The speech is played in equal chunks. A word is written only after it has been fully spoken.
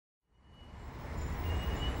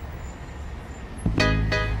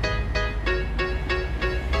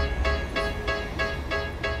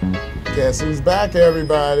Guess who's back,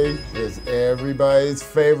 everybody? It's everybody's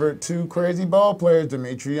favorite two crazy ball players,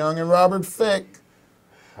 Dimitri Young and Robert Fick.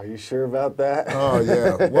 Are you sure about that? Oh,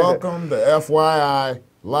 yeah. Welcome to FYI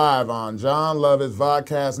live on Jon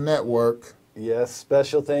Lovitz Network. Yes,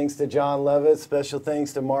 special thanks to Jon Lovitz. Special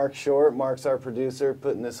thanks to Mark Short. Mark's our producer,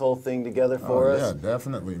 putting this whole thing together for us. Yeah,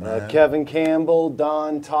 definitely, man. Kevin Campbell,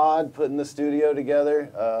 Don Todd, putting the studio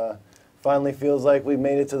together. Finally feels like we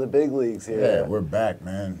made it to the big leagues here. Yeah, we're back,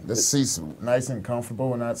 man. This seat's nice and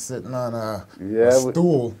comfortable. We're not sitting on a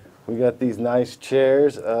stool. We got these nice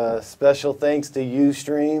chairs. Special thanks to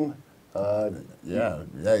Ustream.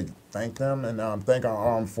 Thank them, and thank our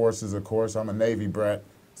armed forces, of course. I'm a Navy brat,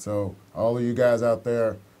 so all of you guys out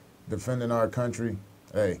there defending our country,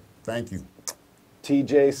 hey, thank you.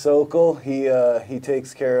 TJ Sokol, he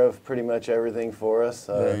takes care of pretty much everything for us.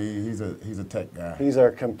 He's a tech guy. He's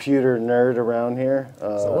our computer nerd around here.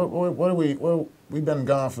 So we've been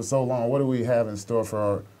gone for so long. What do we have in store for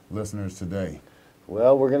our listeners today?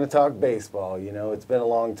 Well, we're going to talk baseball. You know, it's been a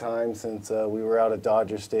long time since we were out at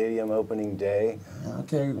Dodger Stadium opening day.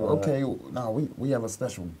 Okay. Now we have a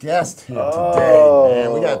special guest here today,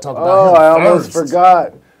 man. We got to talk about him I almost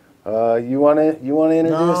forgot. You want to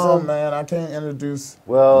introduce him? No, man, I can't introduce.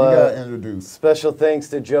 Well, you got to introduce. Special thanks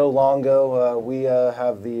to Joe Longo. We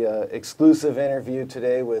have the exclusive interview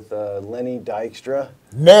today with Lenny Dykstra.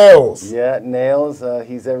 Nails. Yeah, nails.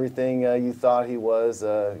 He's everything you thought he was.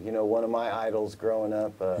 One of my idols growing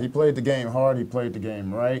up. He played the game hard. He played the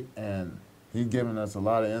game right, and he's given us a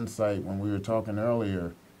lot of insight when we were talking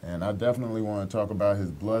earlier. And I definitely want to talk about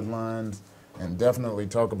his bloodlines. And definitely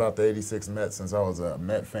talk about the '86 Mets since I was a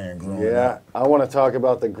Met fan growing up. Yeah, I want to talk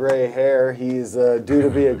about the gray hair. He's due to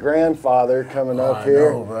be a grandfather coming up here.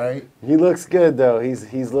 I know, right? He looks good, though.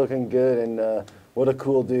 He's looking good, and what a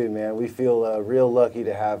cool dude, man. We feel real lucky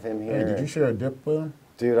to have him here. Hey, did you share a dip with him?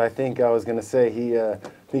 Dude, I think I was going to say I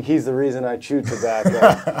think he's the reason I chew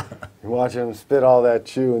tobacco. Watching him spit all that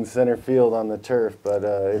chew in center field on the turf, but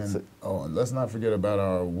it's... And let's not forget about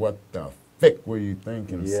our what the Fick were you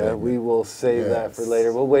thinking? Yeah, segment. we will save that for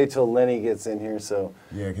later. We'll wait till Lenny gets in here. So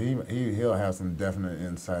yeah, he'll have some definite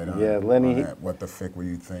insight on, Lenny, on that. What the Fick were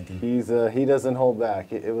you thinking? He doesn't hold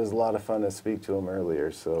back. It was a lot of fun to speak to him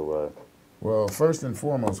earlier. So well, first and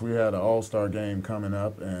foremost, we had an All-Star game coming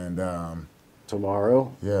up, and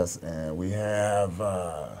tomorrow. Yes, and we have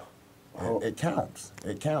it counts.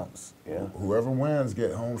 It counts. Yeah. Whoever wins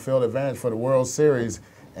get home field advantage for the World Series.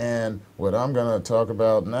 And what I'm going to talk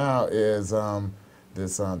about now is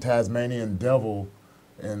this Tasmanian Devil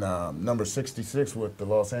in number 66 with the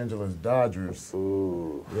Los Angeles Dodgers.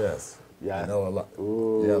 Ooh. Yes. Yeah. You know, a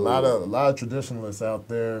lot of traditionalists out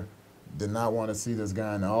there did not want to see this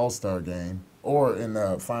guy in the All-Star game or in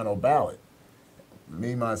the final ballot.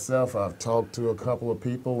 Me, myself, I've talked to a couple of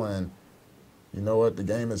people, and you know what? The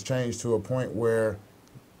game has changed to a point where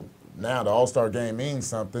now the All-Star game means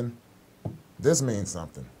something. This means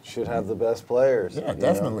something. Should have the best players. Yeah,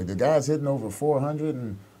 definitely. The guy's hitting over 400,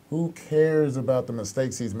 and who cares about the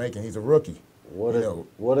mistakes he's making? He's a rookie. What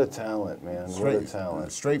a talent, man. What a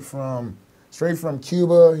talent. Straight from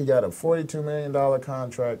Cuba. He got a $42 million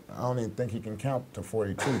contract. I don't even think he can count to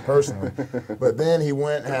 42 personally. But then he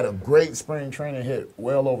went, had a great spring training, hit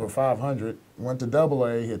well over 500. Went to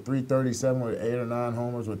AA, hit 337 with 8 or 9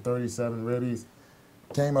 homers with 37 ribbies.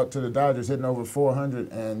 Came up to the Dodgers hitting over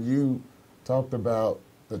 400, and you talked about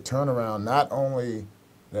the turnaround, not only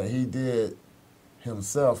that he did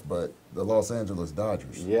himself, but the Los Angeles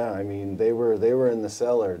Dodgers. Yeah, I mean, they were in the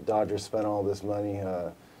cellar. Dodgers spent all this money.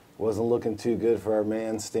 Wasn't looking too good for our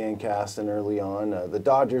man Stan Kasten early on. The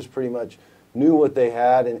Dodgers pretty much knew what they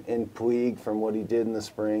had in Puig from what he did in the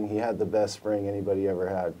spring. He had the best spring anybody ever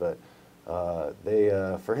had, but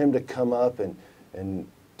for him to come up and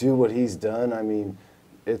do what he's done, I mean,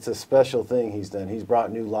 it's a special thing he's done. He's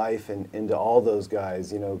brought new life into all those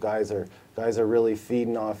guys. You know, guys are really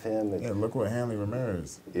feeding off him. Yeah, look what Hanley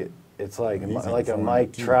Ramirez. It's like a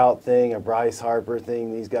Mike Trout thing, a Bryce Harper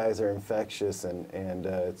thing. These guys are infectious, and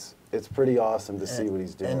it's pretty awesome to see what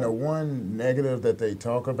he's doing. And the one negative that they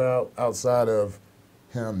talk about outside of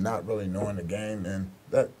him not really knowing the game, and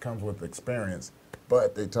that comes with experience,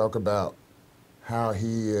 but they talk about how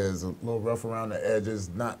he is a little rough around the edges,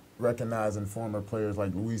 not recognizing former players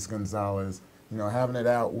like Luis Gonzalez, having it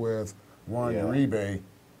out with Juan Uribe.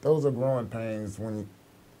 Those are growing pains. When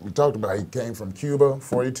we talked about, he came from Cuba,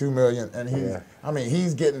 $42 million, and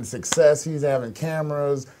he's getting success. He's having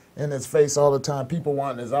cameras in his face all the time. People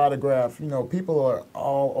wanting his autograph. People are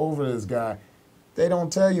all over this guy. They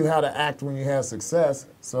don't tell you how to act when you have success.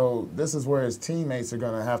 So this is where his teammates are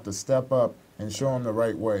going to have to step up and show him the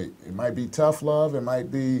right way. It might be tough love, it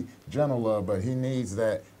might be gentle love, but he needs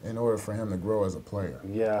that in order for him to grow as a player.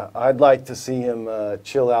 Yeah, I'd like to see him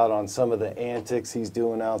chill out on some of the antics he's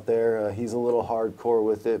doing out there. He's a little hardcore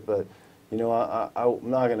with it, but, you know, I'm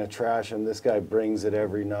not going to trash him. This guy brings it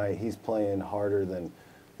every night. He's playing harder than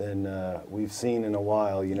we've seen in a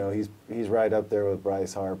while. You know, he's right up there with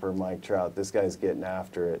Bryce Harper, Mike Trout. This guy's getting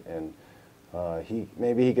after it, and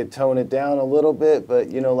maybe he could tone it down a little bit, but,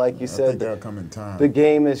 you know, like you said, I think that'll come in time. The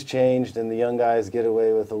game has changed, and the young guys get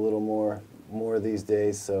away with a little more these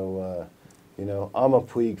days. So, you know, I'm a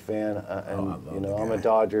Puig fan, and you know, I'm a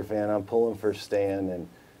Dodger fan. I'm pulling for Stan,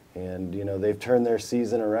 and you know, they've turned their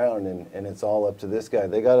season around, and it's all up to this guy.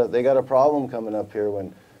 They got a problem coming up here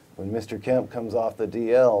when Mr. Kemp comes off the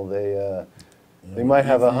DL. They might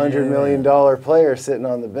have $100 million player sitting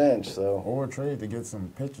on the bench. So or trade to get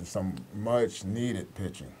some pitching, some much needed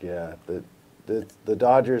pitching. Yeah, the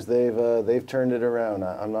Dodgers, they've turned it around.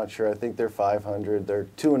 I'm not sure. I think they're 500. They're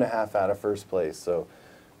 2.5 out of first place. So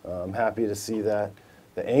I'm happy to see that.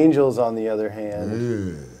 The Angels, on the other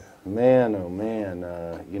hand, man, oh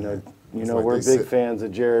man, you know, like we're big fans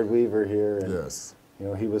of Jared Weaver here. And, yes. You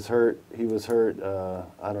know, he was hurt.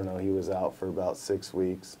 I don't know. He was out for about 6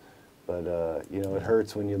 weeks. But, you know, it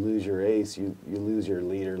hurts when you lose your ace. You lose your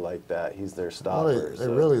leader like that. He's their stopper. Well, they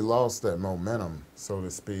really lost that momentum, so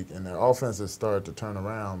to speak, and their offense has started to turn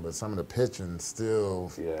around, but some of the pitching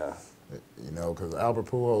still, you know, because Albert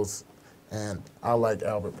Pujols, and I like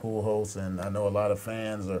Albert Pujols, and I know a lot of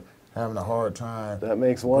fans are having a hard time. That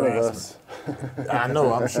makes one of us. I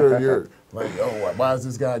know. I'm sure you're like, oh, why is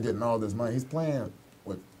this guy getting all this money? He's playing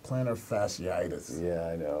with plantar fasciitis. Yeah,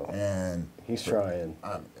 I know. And he's trying.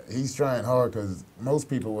 He's trying hard because most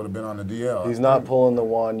people would have been on the DL. He's not pulling the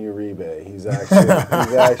Juan Uribe. He's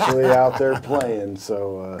actually out there playing.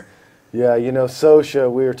 So, yeah, you know,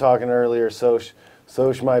 Scioscia, we were talking earlier,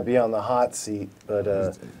 Scioscia might be on the hot seat, but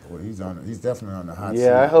he's definitely on the hot seat.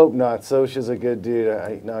 Yeah, I hope not. Scioscia's a good dude.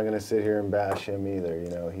 I'm not going to sit here and bash him either. You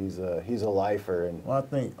know, he's a lifer. And well, I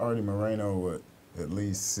think Artie Moreno would at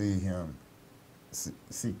least see him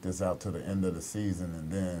seek this out to the end of the season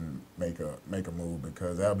and then make a move,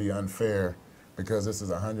 because that'll be unfair, because this is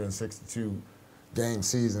a 162 game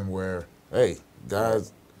season where, hey,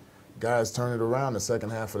 guys turn it around the second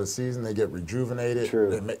half of the season. They get rejuvenated.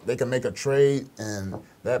 True. They can make a trade, and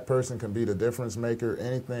that person can be the difference maker.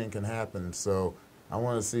 Anything can happen. So I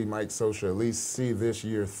want to see Mike Scioscia at least see this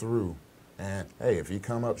year through. And, hey, if he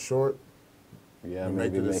come up short, you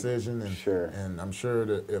make the decision. And I'm sure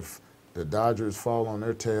that if the Dodgers fall on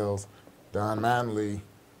their tails, Don Mattingly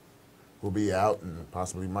will be out, and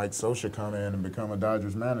possibly Mike Scioscia come in and become a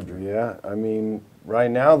Dodgers manager. Yeah, I mean,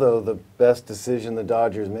 right now, though, the best decision the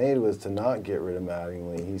Dodgers made was to not get rid of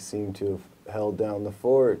Mattingly. He seemed to have held down the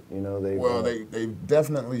fort. You know, they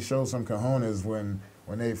definitely showed some cojones when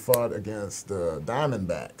they fought against the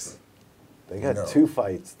Diamondbacks. They got 2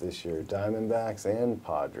 fights this year, Diamondbacks and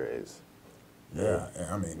Padres. Yeah,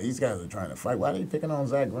 I mean, these guys are trying to fight. Why are they picking on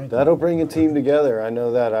Zach Greinke? That'll bring a team together. I know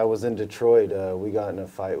that. I was in Detroit. We got in a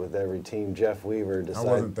fight with every team. Jeff Weaver decided.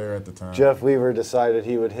 I wasn't there at the time. Jeff Weaver decided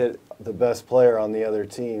he would hit the best player on the other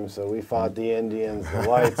team, so we fought the Indians, the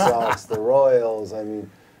White Sox, the Royals. I mean,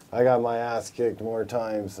 I got my ass kicked more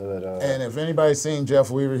times. But, and if anybody's seen Jeff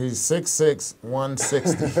Weaver, he's 6'6",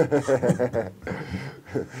 160.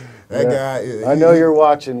 That guy. I know you're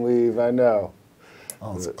watching, Weave. I know.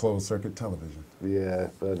 Oh, it's closed circuit television. Yeah,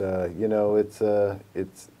 but you know, it's the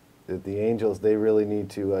Angels. They really need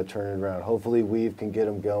to turn it around. Hopefully, Weave can get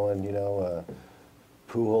them going. You know,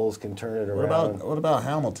 Pujols can turn it around. What about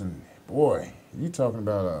Hamilton? Boy, you talking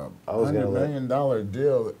about a $100 million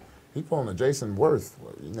deal? He pulling a Jason Worth.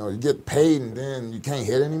 You know, you get paid and then you can't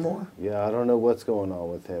hit anymore. Yeah, I don't know what's going on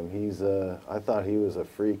with him. He's I thought he was a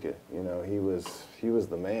freak. You know, he was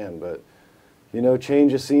the man, but. You know,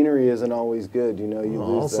 change of scenery isn't always good. You know, you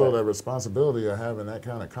lose also the responsibility of having that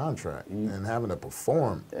kind of contract and having to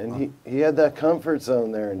perform. And he had that comfort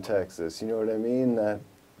zone there in Texas. You know what I mean?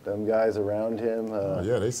 Them guys around him.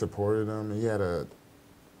 Yeah, they supported him. He had a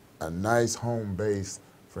nice home base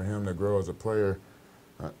for him to grow as a player.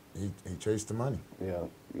 He chased the money. Yeah,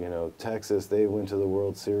 you know, Texas, they went to the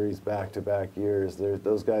World Series back-to-back years.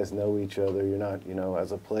 Those guys know each other. You're not, you know,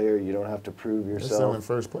 as a player, you don't have to prove yourself. They're still in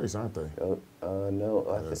first place, aren't they?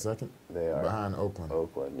 No. They're second? They are. Behind Oakland.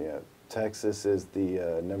 Oakland, yeah. Texas is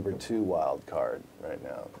the number 2 wild card right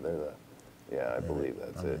now. They're I believe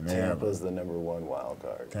that's it. Tampa's the number 1 wild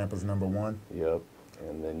card. Tampa's number 1? Yep.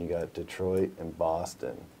 And then you got Detroit and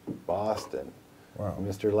Boston. Wow.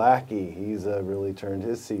 Mr. Lackey, he's really turned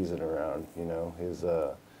his season around. You know,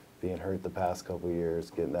 being hurt the past couple of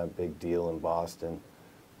years, getting that big deal in Boston.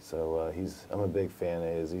 So I'm a big fan of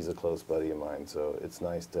his. He's a close buddy of mine. So it's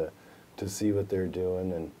nice to see what they're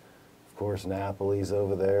doing. And of course, Napoli's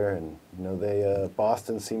over there, and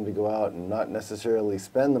Boston seemed to go out and not necessarily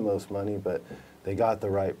spend the most money, but they got the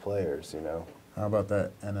right players. How about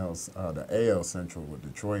that the AL Central with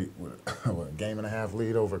Detroit with a game-and-a-half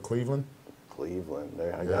lead over Cleveland? Cleveland.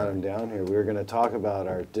 I got them down here. We were going to talk about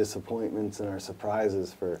our disappointments and our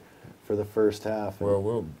surprises for the first half. Well,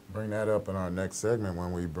 we'll bring that up in our next segment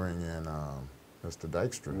when we bring in Mr.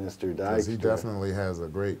 Dykstra. Mr. Dykstra. Because he definitely has a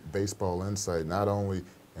great baseball insight, not only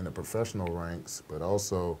in the professional ranks, but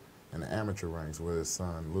also in the amateur ranks with his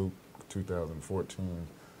son, Luke, 2014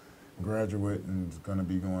 graduate, and is going to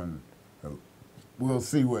be going. We'll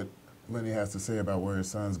see what Lenny has to say about where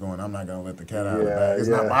his son's going. I'm not going to let the cat out of the bag. It's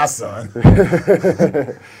not my son.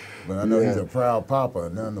 But I know he's a proud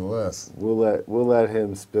papa nonetheless. We'll let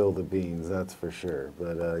him spill the beans, that's for sure.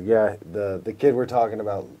 But the kid we're talking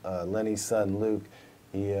about, Lenny's son Luke,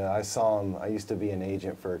 I saw him. I used to be an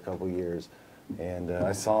agent for a couple years, and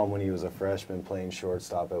I saw him when he was a freshman playing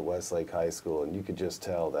shortstop at Westlake High School, and you could just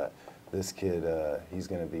tell that this kid, he's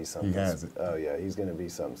going to be something. He has it. Oh yeah, he's going to be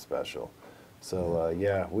something special. So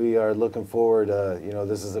we are looking forward.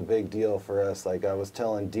 This is a big deal for us. Like I was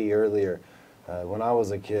telling Dee earlier, when I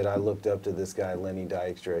was a kid, I looked up to this guy, Lenny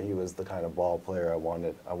Dykstra. He was the kind of ball player I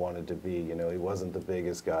wanted to be. He wasn't the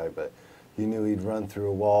biggest guy, but you knew he'd run through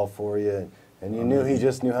a wall for you, and you knew he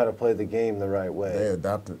just knew how to play the game the right way.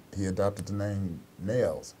 He adopted the name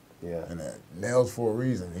Nails. Yeah. And Nails for a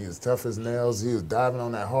reason. He was tough as nails. He was diving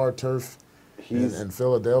on that hard turf in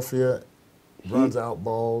Philadelphia. Runs out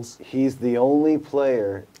balls. He's the only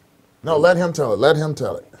player. No, let him tell it. Let him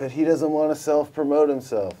tell it. But he doesn't want to self-promote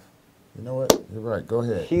himself. You know what? You're right. Go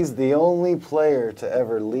ahead. He's the only player to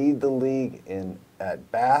ever lead the league in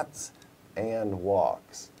at-bats and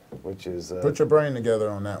walks, which is... Put your brain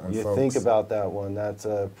together on that one, folks. You think about that one. That's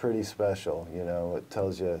pretty special. It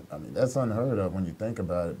tells you... I mean, that's unheard of when you think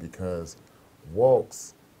about it, because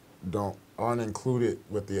walks aren't included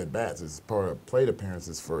with the at-bats. It's part of plate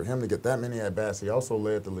appearances. For him to get that many at-bats, he also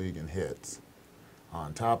led the league in hits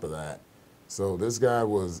on top of that. So this guy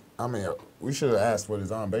was, we should have asked what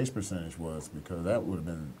his on-base percentage was, because that would have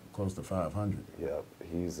been close to 500. Yep,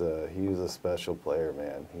 he's a special player,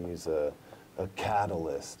 man. He's a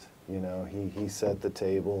catalyst. He set the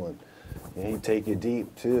table, and he'd take you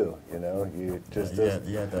deep too. You just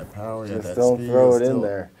he had that power. Just don't throw it in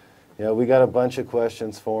there. We got a bunch of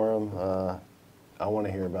questions for him. I want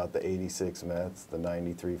to hear about the '86 Mets, the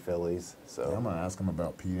 '93 Phillies. So I'm gonna ask him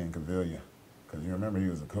about Pete Incaviglia, because you remember he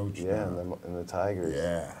was a coach. Yeah, in the Tigers.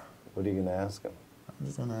 Yeah. What are you gonna ask him? I'm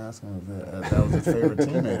just gonna ask him if that was his favorite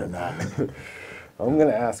teammate or not. I'm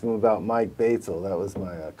gonna ask him about Mike Batesel. That was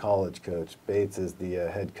my college coach. Bates is the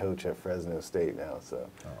head coach at Fresno State now. So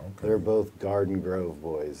They're both Garden Grove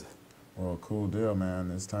boys. Well, cool deal,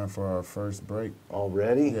 man. It's time for our first break.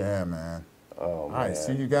 Already? Yeah, man. Oh, All right,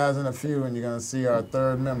 see you guys in a few, and you're going to see our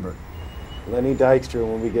third member. Lenny Dykstra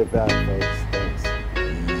when we get back, folks. Thanks.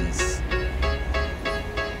 Peace.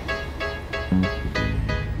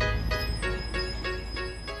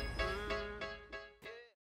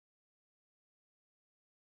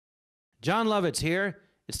 Jon Lovitz here.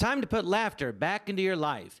 It's time to put laughter back into your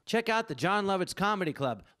life. Check out the Jon Lovitz Comedy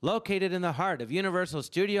Club, located in the heart of Universal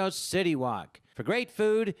Studios City Walk. For great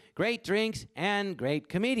food, great drinks, and great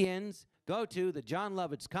comedians, go to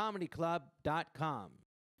thejonlovitzcomedyclub.com.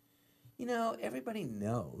 Everybody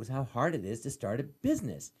knows how hard it is to start a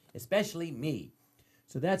business, especially me.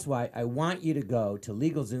 So that's why I want you to go to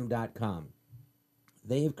LegalZoom.com.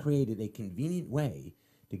 They have created a convenient way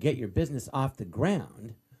to get your business off the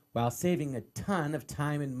ground while saving a ton of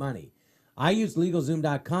time and money. I use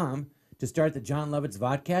LegalZoom.com to start the Jon Lovitz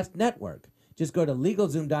Vodcast Network. Just go to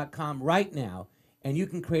LegalZoom.com right now, and you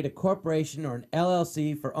can create a corporation or an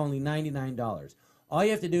LLC for only $99. All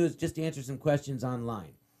you have to do is just answer some questions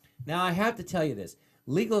online. Now, I have to tell you this.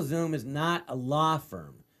 LegalZoom is not a law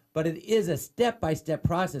firm, but it is a step-by-step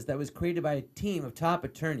process that was created by a team of top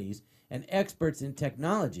attorneys and experts in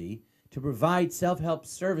technology to provide self-help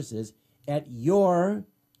services at your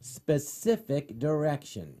specific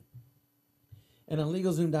direction. And on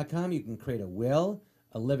LegalZoom.com, you can create a will,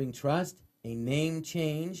 a living trust, a name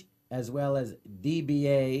change, as well as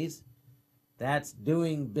DBAs. That's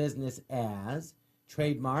doing business as,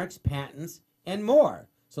 trademarks, patents, and more.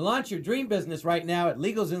 So launch your dream business right now at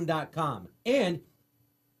LegalZoom.com. And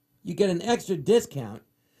you get an extra discount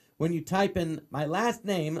when you type in my last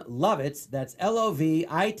name, Lovitz, that's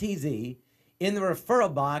Lovitz, in the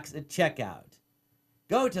referral box at checkout.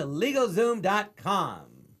 Go to LegalZoom.com.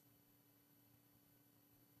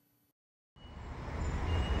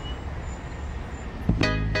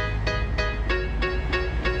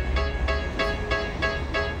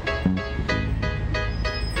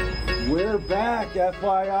 We're back,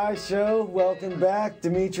 FYI show. Welcome back,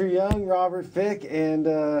 Dimitri Young, Robert Fick, and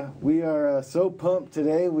we are so pumped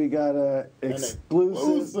today. We got a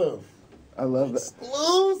exclusive. I love that.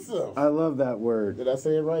 Exclusive. I love that word. Did I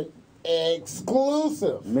say it right?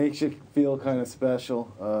 Exclusive. Makes you feel kind of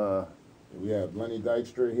special. We have Lenny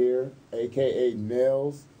Dykstra here, a.k.a.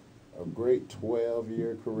 Nels, a great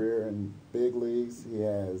 12-year career in big leagues. He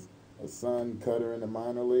has a son, Cutter, in the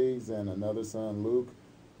minor leagues, and another son, Luke,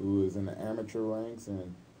 who is in the amateur ranks,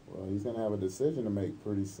 and well, he's going to have a decision to make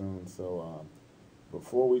pretty soon. So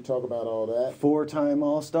before we talk about all that... 4-time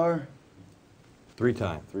All-Star?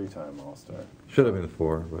 3-time. 3-time All-Star. Should have been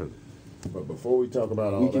 4, But before we talk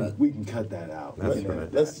about all that... We can cut that out. That's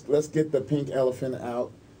right. Let's get the pink elephant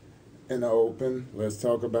out in the open. Let's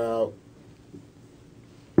talk about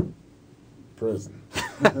prison.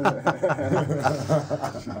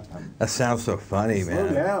 That sounds so funny, man.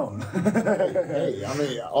 Slow down. Hey, I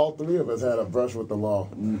mean, all three of us had a brush with the law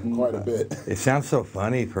quite a bit. It sounds so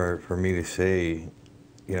funny for me to say,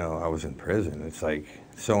 you know, I was in prison. It's like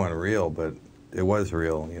so unreal, but it was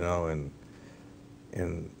real, you know, and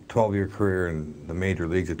 12-year career in the major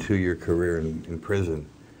leagues, a 2-year career in prison.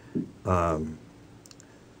 I'll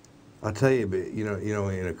tell you, but you know,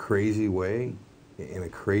 in a crazy way,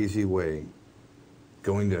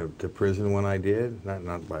 going to prison when I did, I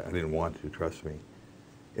didn't want to, trust me.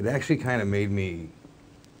 It actually kind of made me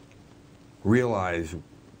realize,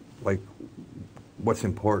 like, what's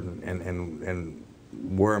important and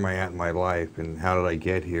where am I at in my life and how did I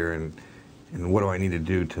get here and what do I need to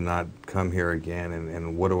do to not come here again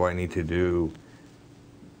and what do I need to do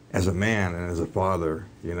as a man and as a father,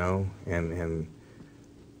 you know,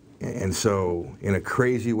 and so, in a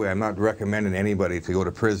crazy way, I'm not recommending anybody to go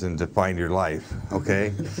to prison to find your life,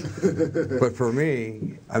 okay? But for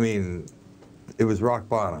me, I mean, it was rock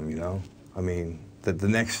bottom, you know? I mean, the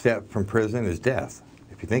next step from prison is death,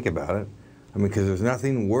 if you think about it. I mean, because there's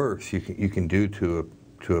nothing worse you can do to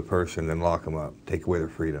a person than lock them up, take away their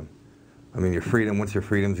freedom. I mean, your freedom, once your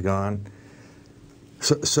freedom's gone.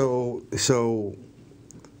 So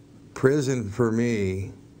prison for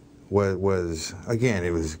me was again,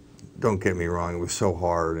 it was, don't get me wrong, it was so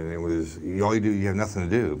hard, and it was, all you do, you have nothing to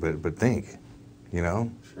do but think, you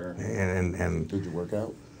know? Sure. And did you work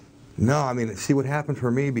out? No, I mean, see what happened for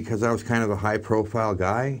me, because I was kind of a high-profile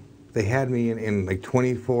guy, they had me in like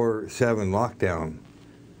 24/7 lockdown,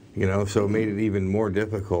 you know, so it made it even more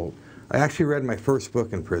difficult. I actually read my first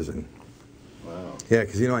book in prison. Wow. Yeah,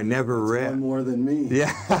 because, you know, I never read. One more than me.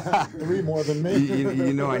 Yeah. 3 more than me.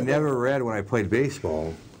 You know, I never read when I played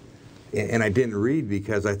baseball. And I didn't read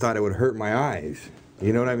because I thought it would hurt my eyes.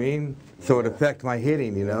 You know what I mean? So it affect my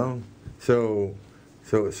hitting, you know? So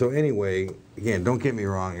anyway, again, don't get me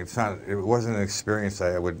wrong, it wasn't an experience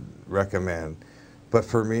I would recommend. But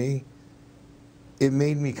for me, it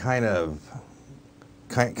made me kind of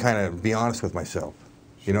be honest with myself.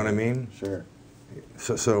 You know what I mean? Sure.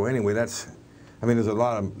 So anyway, I mean, there's a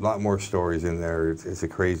lot more stories in there. It's a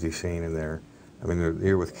crazy scene in there. I mean,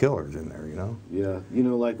 you're with killers in there, you know? Yeah, you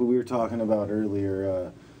know, like what we were talking about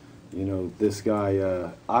earlier, you know, this guy,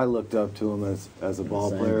 I looked up to him as a ball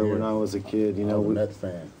player when I was a kid, you know. Mets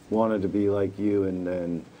fan. Wanted to be like you,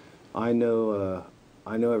 and I know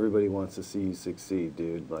everybody wants to see you succeed,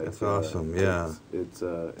 dude. Like, that's awesome, yeah. It's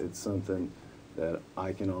something that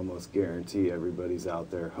I can almost guarantee everybody's out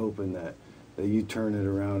there hoping that you turn it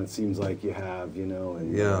around. It seems like you have, you know,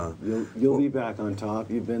 and yeah. You'll be back on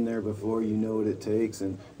top. You've been there before. You know what it takes,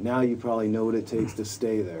 and now you probably know what it takes to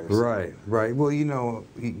stay there. So. Right. Well, you know,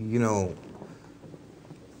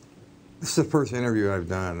 this is the first interview I've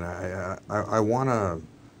done. I want to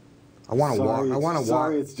walk.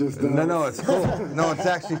 Sorry, it's just no, it's cool. No, it's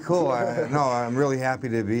actually cool. I'm really happy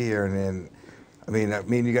to be here, and I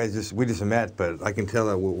mean, you guys we just met, but I can tell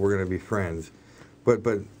that we're going to be friends. But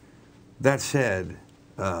that said,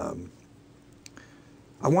 I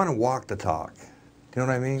want to walk the talk. You know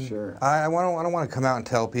what I mean? Sure. I don't want to come out and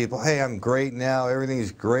tell people, hey, I'm great now,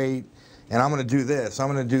 everything's great, and I'm going to do this, I'm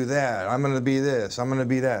going to do that, I'm going to be this, I'm going to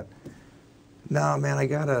be that. No, man, I'm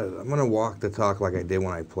going to walk the talk like I did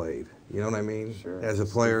when I played. You know what I mean? Sure. As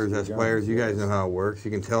players, you guys know how it works.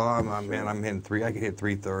 You can tell, man, I'm hitting I can hit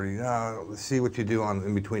 330. No, let's see what you do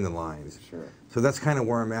in between the lines. Sure. So that's kind of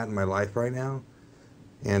where I'm at in my life right now.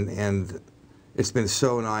 And it's been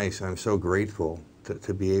so nice. I'm so grateful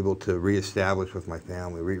to be able to reestablish with my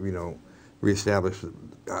family. Reestablish.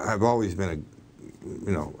 I've always been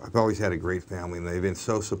I've always had a great family, and they've been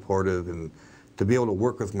so supportive. And to be able to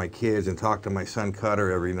work with my kids and talk to my son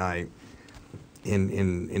Cutter every night.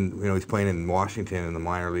 He's playing in Washington in the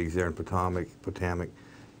minor leagues there in Potomac,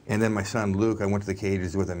 And then my son Luke, I went to the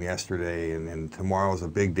cages with him yesterday, and tomorrow's a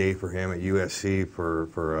big day for him at USC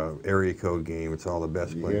for a area code game. It's all the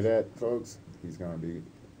best You players. hear that, folks? He's going to be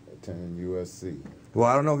attending USC. Well,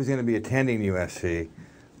 I don't know if he's going to be attending USC,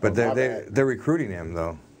 but they're recruiting him,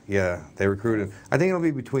 though. Yeah, they recruited him. I think it'll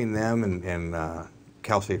be between them and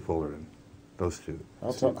Cal State Fullerton, those two.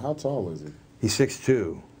 How tall is he? He's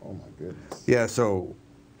 6'2". Oh, my goodness. Yeah, so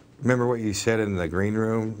remember what you said in the green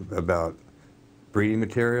room about breeding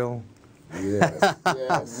material? Yes,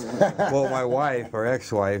 yes. Well, my wife, our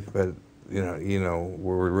ex-wife, but you know,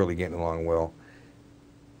 we're really getting along well.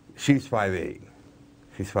 She's 5'8".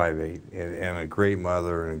 She's 5'8", and a great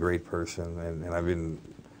mother and a great person, and I've been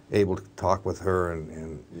able to talk with her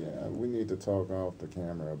and Yeah, we need to talk off the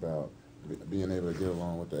camera about being able to get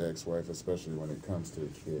along with the ex-wife, especially when it comes to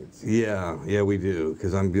the kids. Yeah, we do,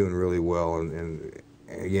 because I'm doing really well, and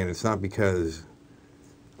again, it's not because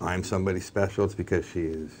I'm somebody special, it's because she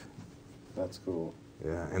is. That's cool.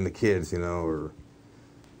 Yeah, and the kids, you know,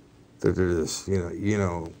 they're just, you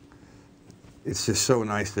know, it's just so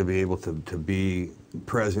nice to be able to be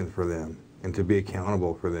present for them and to be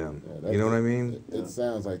accountable for them. Yeah, you know what I mean? It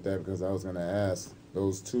sounds like that, because I was going to ask,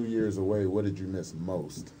 those 2 years away, what did you miss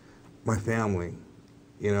most? My family,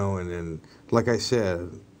 you know, and like I said,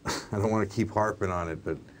 I don't want to keep harping on it,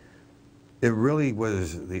 but it really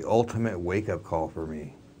was the ultimate wake-up call for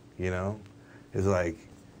me, you know? It's like,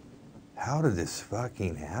 how did this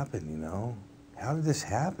fucking happen, you know? How did this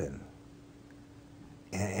happen?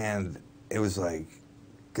 And it was like,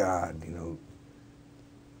 God, you know,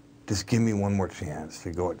 just give me one more chance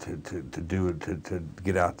to go to do it, to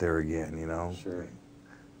get out there again, you know? Sure.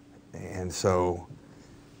 And so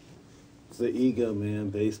It's the ego, man.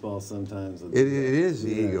 Baseball sometimes. it is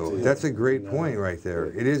the ego. Too. That's a great point right there.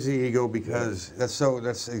 It is the ego, because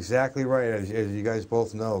that's exactly right, as you guys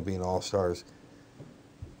both know, being all-stars.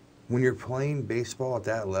 When you're playing baseball at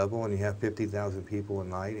that level and you have 50,000 people a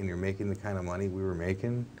night and you're making the kind of money we were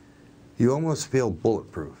making, you almost feel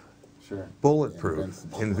bulletproof. Sure. Bulletproof,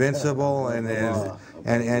 invincible, and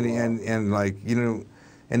like, you know,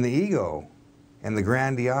 and the ego and the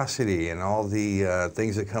grandiosity and all the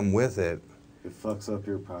things that come with it. It fucks up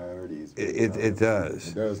your priorities. It does.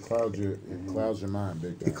 It does cloud your mind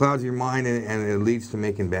big time. It clouds your mind, and it leads to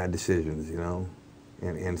making bad decisions, you know.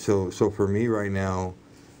 And so for me right now,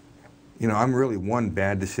 you know, I'm really one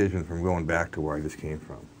bad decision from going back to where I just came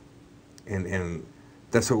from. And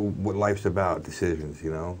that's what life's about, decisions,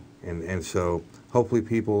 you know. And so hopefully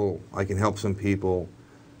I can help some people,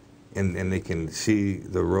 and they can see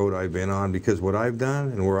the road I've been on, because what I've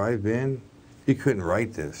done and where I've been, you couldn't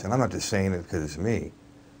write this. And I'm not just saying it because it's me.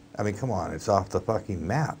 I mean, come on, it's off the fucking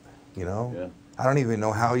map, you know? Yeah. I don't even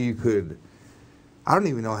know how you could, I don't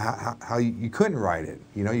even know how you couldn't write it.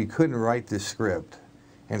 You know, you couldn't write this script.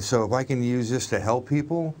 And so if I can use this to help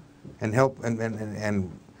people and help,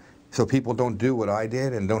 and so people don't do what I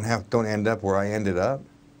did and don't end up where I ended up,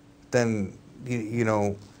 then, you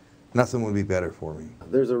know, nothing would be better for me.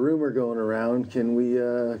 There's a rumor going around. Can we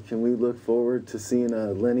look forward to seeing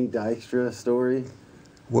a Lenny Dykstra story?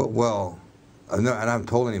 Well, and I haven't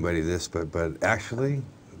told anybody this, but actually,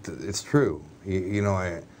 it's true. You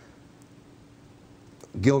know,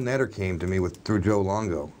 Gil Netter came to me through Joe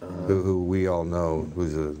Longo, who we all know,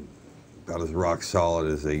 who's about as rock solid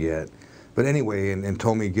as they get. But anyway, and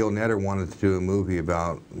told me Gil Netter wanted to do a movie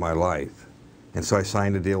about my life. And so I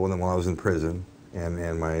signed a deal with him while I was in prison,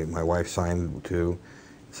 and my wife signed too.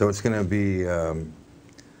 So it's going to be,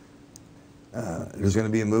 there's going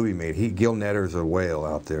to be a movie made. Gil Netter's a whale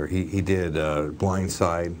out there. He did Blind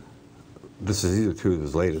Side. These are two of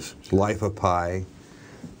his latest. Life of Pi.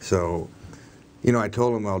 So, you know, I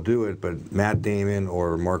told him I'll do it, but Matt Damon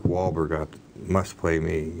or Mark Wahlberg must play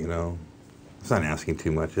me, you know. It's not asking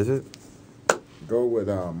too much, is it? Go with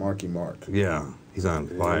Marky Mark. Yeah, he's on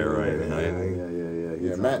fire right now.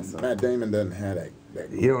 Yeah, Matt Damon doesn't have that.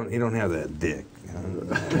 You don't have that dick. You know?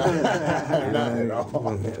 Not at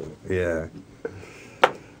all. Yeah.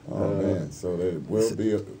 Oh man, so there will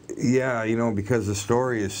be a. Yeah, you know, because the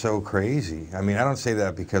story is so crazy. I mean, I don't say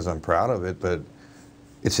that because I'm proud of it, but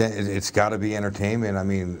it's got to be entertainment. I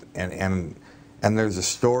mean, and there's a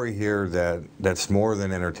story here that's more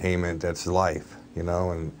than entertainment. That's life, you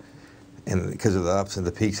know, and because of the ups and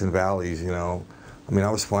the peaks and valleys, you know. I mean,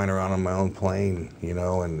 I was flying around on my own plane, you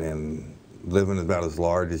know, and living about as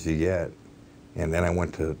large as you get. And then I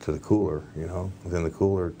went to the cooler, you know. I was in the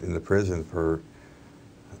cooler in the prison for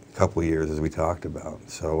a couple of years, as we talked about.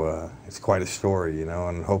 So it's quite a story, you know,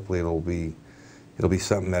 and hopefully it'll be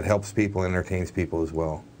something that helps people, entertains people as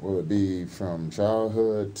well. Will it be from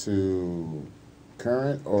childhood to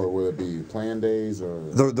current, or will it be playing days? Or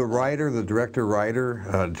The director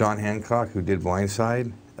writer, John Hancock, who did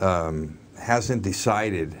Blindside, hasn't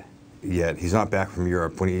decided yet. He's not back from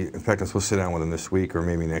Europe. In fact, I'm supposed to sit down with him this week or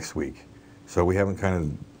maybe next week. So we haven't kind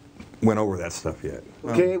of went over that stuff yet.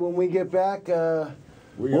 Okay, when we get back,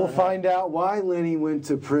 we'll find out why Lenny went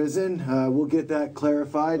to prison. We'll get that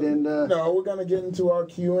clarified. And no, we're gonna get into our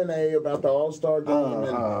Q&A about the All-Star game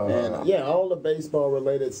and yeah, all the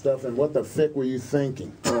baseball-related stuff. And what the frick were you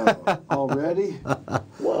thinking? already?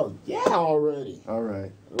 Well, yeah, already. All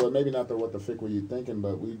right. Well, maybe not the what the frick were you thinking,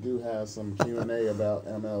 but we do have some Q&A about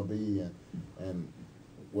MLB and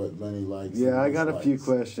what Lenny likes. Yeah, I got a few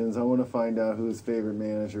questions. I want to find out who his favorite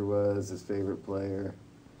manager was, his favorite player.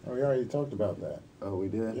 Oh, we already talked about that. Oh, we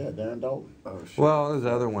did? Yeah, Darren Dalton. Oh, shit. Well, there's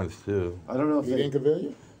other ones too. I don't know if Pete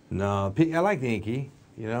Incaviglia? No, I like Inky.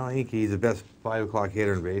 You know, Inky's the best 5 o'clock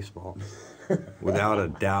hitter in baseball, without a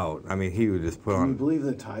doubt. I mean, he would just put on. Can you believe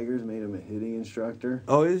the Tigers made him a hitting instructor?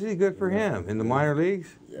 Oh, is he good for him in the minor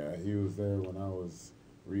leagues? Yeah, he was there when I was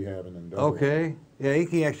rehabbing in Double. Okay. Yeah,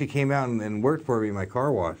 Inky actually came out and worked for me in my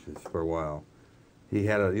car washes for a while. He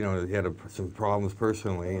had some problems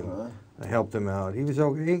personally, and I helped him out. He was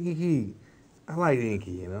okay. I like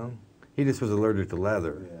Inky, you know. He just was allergic to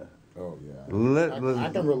leather. Yeah. Oh, yeah. I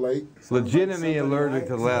can relate. Legitimately allergic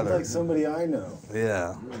to leather. Sounds like somebody I know.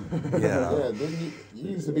 Yeah. Yeah, Yeah.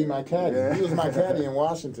 you used to be my caddy. Yeah. He was my caddy in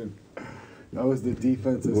Washington. I was the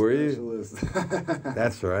defensive Were you? specialist.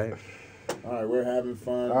 That's right. All right, we're having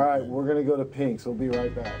fun. All right, we're going to go to Pinks. We'll be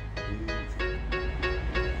right back.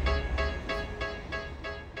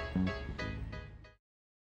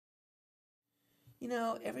 You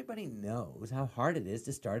know, everybody knows how hard it is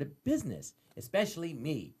to start a business, especially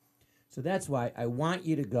me. So that's why I want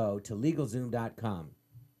you to go to LegalZoom.com.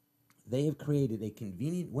 They have created a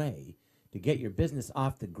convenient way to get your business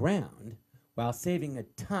off the ground while saving a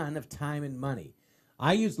ton of time and money.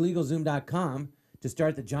 I use LegalZoom.com to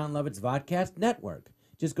start the Jon Lovitz Vodcast Network.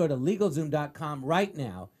 Just go to LegalZoom.com right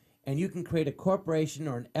now, and you can create a corporation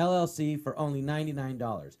or an LLC for only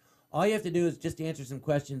 $99. All you have to do is just answer some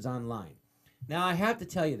questions online. Now, I have to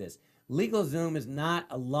tell you this. LegalZoom is not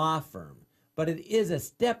a law firm, but it is a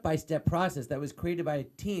step-by-step process that was created by a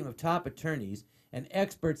team of top attorneys and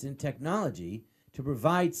experts in technology to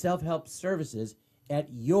provide self-help services at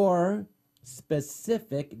your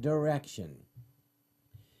specific direction.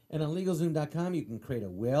 And on LegalZoom.com, you can create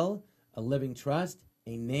a will, a living trust,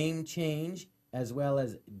 a name change, as well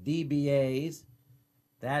as DBAs.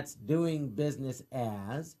 That's doing business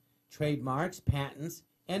as, trademarks, patents,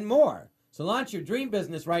 and more. So launch your dream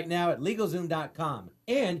business right now at LegalZoom.com.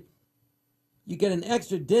 And you get an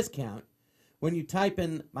extra discount when you type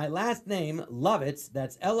in my last name, Lovitz,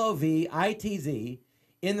 that's Lovitz,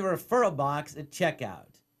 in the referral box at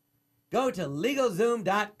checkout. Go to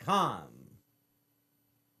LegalZoom.com.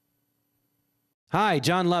 Hi,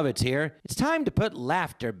 Jon Lovitz here. It's time to put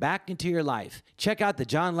laughter back into your life. Check out the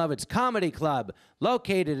Jon Lovitz Comedy Club,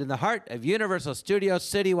 located in the heart of Universal Studios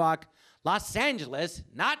City Walk, Los Angeles,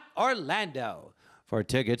 not Orlando. For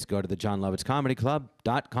tickets, go to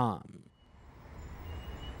thejonlovitzcomedyclub.com.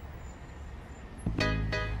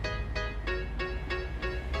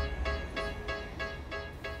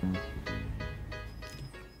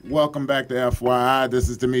 Welcome back to FYI. This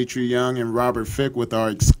is Dimitri Young and Robert Fick with our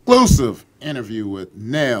exclusive interview with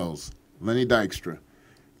Nails, Lenny Dykstra.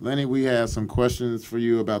 Lenny, we have some questions for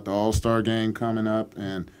you about the All-Star game coming up,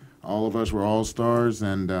 and all of us were All-Stars,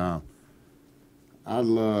 and I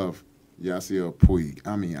love Yasiel Puig.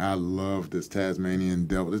 I mean, I love this Tasmanian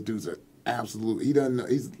devil. This dude's an absolute, he doesn't know,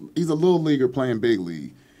 he's a little leaguer playing big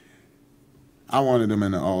league. I wanted him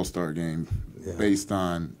in the All-Star game based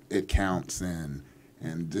on it counts and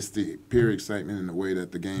just the pure excitement and the way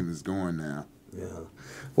that the game is going now. Yeah.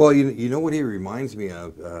 Well, you know what he reminds me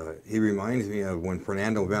of? He reminds me of when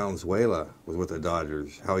Fernando Valenzuela was with the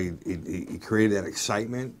Dodgers, how he created that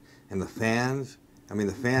excitement, and the fans. I mean,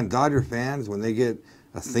 Dodger fans, when they get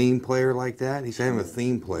a theme player like that, he's having a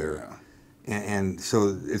theme player. Yeah. And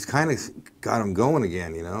so it's kind of got him going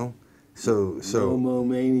again, you know? So No-mo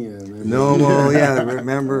mania. No-mo, yeah,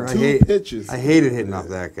 remember? I hated hitting off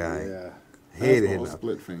that guy. Yeah. Hated hitting off.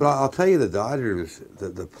 But I'll tell you, the Dodgers,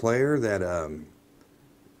 the player that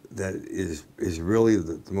is really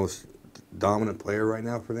the most dominant player right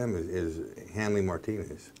now for them is Hanley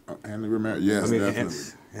Martinez. Hanley Ramirez, yes, definitely.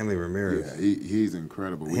 Hanley Ramirez. Yeah, he's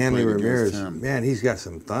incredible. Hanley Ramirez, man, he's got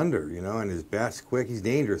some thunder, you know, and his bat's quick. He's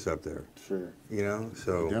dangerous up there. Sure. You know,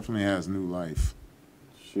 so. He definitely has new life.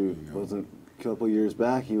 Shoot, wasn't a couple years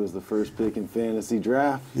back he was the first pick in fantasy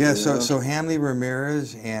draft. Yeah, so Hanley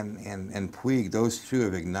Ramirez and Puig, those two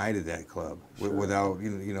have ignited that club without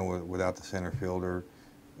without the center fielder.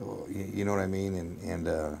 You know what I mean? And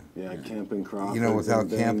yeah, Kemp and Crawford. You know, without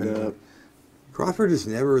Kemp and Crawford just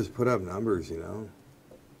never has put up numbers. You know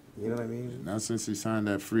what I mean? Not since he signed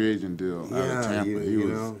that free agent deal out of Tampa.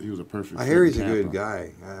 He was a perfect. I hear he's a good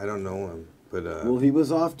guy. I don't know him, but well, he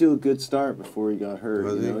was off to a good start before he got hurt.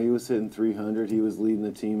 Was he was hitting 300. He was leading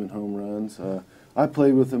the team in home runs. I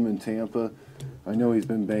played with him in Tampa. I know he's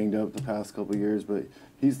been banged up the past couple of years, but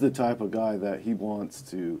he's the type of guy that he wants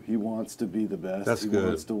to be the best. That's he good.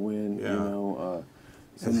 wants to win. Yeah. You know,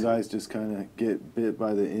 some guys just kind of get bit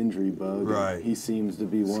by the injury bug. Right. He seems to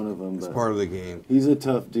be one of them. It's part of the game. He's a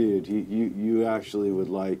tough dude. You actually would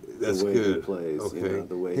like That's the way good. he plays. Okay. You know,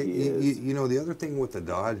 the way he is. You know, the other thing with the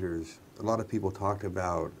Dodgers, a lot of people talked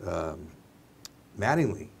about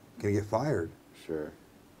Mattingly going to get fired. Sure.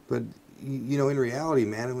 But, you know, in reality,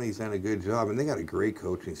 Mattingly's done a good job, and they got a great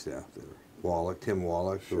coaching staff there. Tim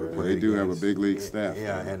Wallach. Sure. Well, they do have a big league staff.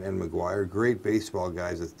 Yeah, and McGuire, great baseball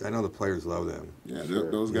guys. I know the players love them. Yeah, Sure.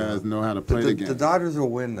 those guys know how to play the game. The Dodgers will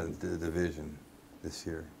win the division this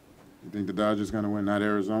year. You think the Dodgers going to win, not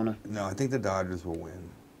Arizona? No, I think the Dodgers will win.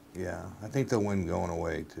 Yeah, I think they'll win going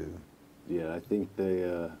away, too. Yeah, I think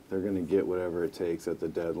they're going to get whatever it takes at the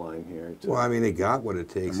deadline here. Well, I mean, they got what it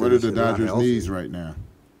takes. And what are the They're not Dodgers' healthy. needs right now?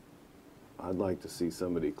 I'd like to see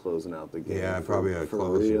somebody closing out the game. Yeah, probably a for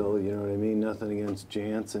closer. real. You know what I mean? Nothing against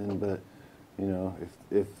Jansen, but you know,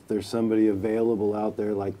 if there's somebody available out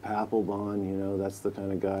there like Papelbon, you know, that's the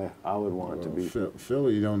kind of guy I would want to be.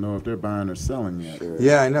 Philly, you don't know if they're buying or selling yet. Sure.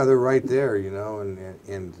 Yeah, I know they're right there, you know,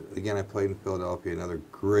 and again, I played in Philadelphia,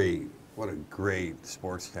 what a great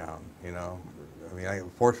sports town, you know. I mean,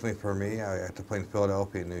 fortunately for me, I had to play in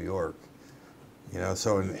Philadelphia and New York, you know.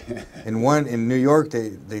 So in New York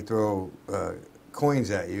they throw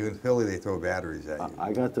coins at you. In Philly they throw batteries at you.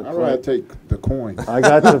 I got to I'd play. rather take the coin. I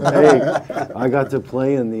got to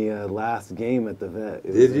play in the last game at the Vet.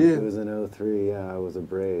 Did you? It was in 03. Yeah, I was a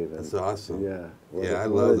Brave. And That's awesome. Yeah. I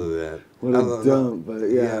love that. What a dump, but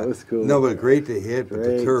yeah, it was cool. No, but great to hit, but the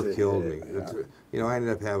Great turf to killed hit, me. You know, I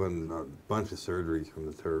ended up having a bunch of surgeries from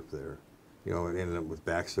the turf there. You know, it ended up with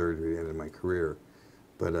back surgery, ended my career.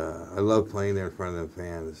 But I love playing there in front of them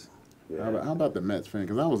fans. Yeah. How about the Mets fan?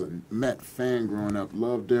 Because I was a Met fan growing up.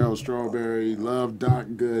 Loved Darryl Strawberry, loved Doc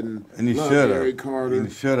Gooden, And you loved should Gary have. Carter. You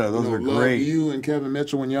should have. Those were loved great. you and Kevin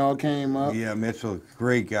Mitchell when y'all came up. Yeah, Mitchell,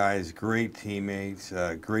 great guys, great teammates,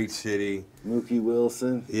 great city. Mookie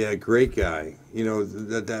Wilson. Yeah, great guy. You know,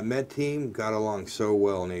 that Met team got along so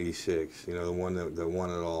well in '86. You know, the one that won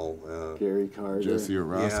it all. Gary Carter. Jesse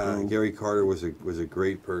Orozco. Yeah, Gary Carter was a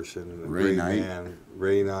great person and a Ray great Knight. man.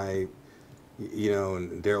 Ray Knight, you know,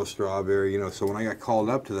 and Darryl Strawberry. You know, so when I got called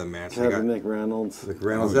up to the Mets, Kevin McReynolds.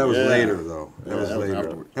 McReynolds. That was yeah. later though. That Yeah, was that was later.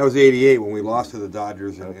 afterward. That was '88 when we lost to the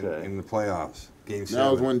Dodgers Okay. in the playoffs. Game 7.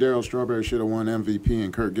 That was when Darryl Strawberry should have won MVP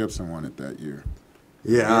and Kirk Gibson won it that year.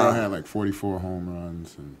 Yeah. Darryl had like 44 home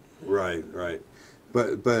runs. And Right.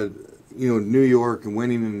 But you know, New York and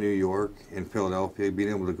winning in New York and Philadelphia, being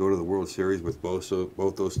able to go to the World Series with both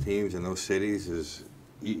those teams in those cities is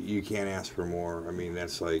you can't ask for more. I mean,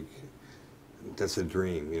 that's a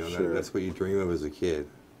dream. You know, Sure. that's what you dream of as a kid.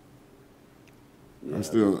 Yeah.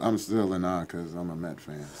 I'm still in awe because I'm a Met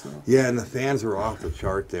fan. So Yeah, and the fans were off the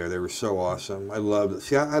chart there. They were so awesome. I loved it.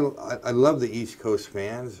 See, I love the East Coast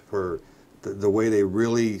fans for the way they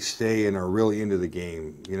really stay and are really into the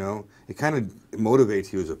game. You know, it kind of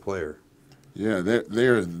motivates you as a player. yeah, they're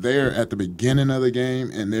there at the beginning of the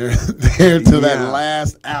game and they're there to that Yeah.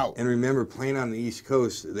 last out. And remember, playing on the East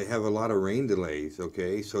Coast, they have a lot of rain delays,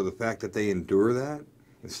 okay? So the fact that they endure that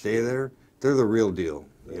and stay there, they're the real deal,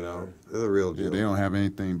 you know? They're the real Yeah, deal. they don't have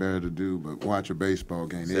anything better to do but watch a baseball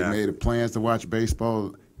game. They Exactly. made plans to watch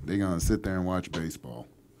baseball. They're gonna sit there and watch baseball.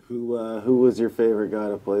 Who was your favorite guy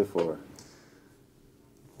to play for?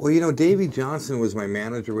 Well, you know, Davey Johnson was my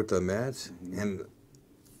manager with the Mets, and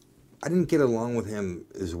I didn't get along with him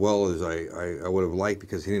as well as I would have liked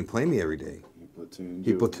because he didn't play me every day.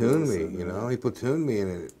 He platooned me, you know. He platooned me,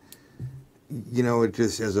 and it, you know, it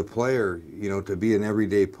just as a player, you know, to be an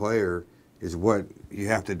everyday player is what you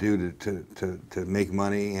have to do to make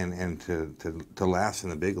money and to last in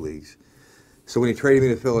the big leagues. So when he traded me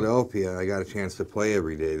to Philadelphia, I got a chance to play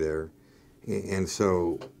every day there, and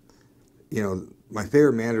so, you know, my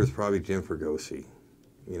favorite manager is probably Jim Fregosi.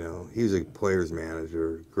 You know, he was a player's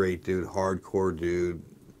manager, great dude, hardcore dude,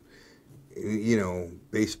 you know,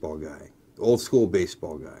 baseball guy, old school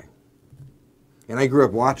baseball guy. And I grew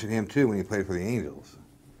up watching him too when he played for the Angels.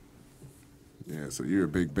 Yeah, so you're a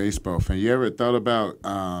big baseball fan. You ever thought about,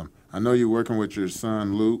 I know you're working with your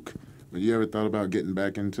son, Luke, but you ever thought about getting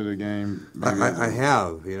back into the game? I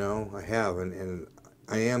have, I have, and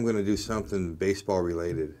I am going to do something baseball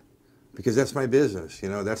related because that's my business.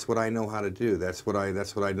 That's what I know how to do. That's what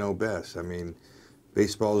I know best. I mean,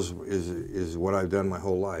 baseball is what I've done my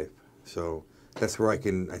whole life. So that's where I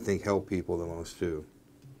think, help people the most too.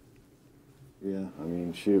 Yeah, I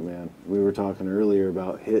mean, shoot, man. We were talking earlier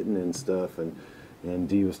about hitting and stuff, and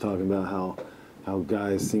Dee was talking about how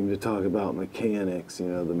guys seem to talk about mechanics,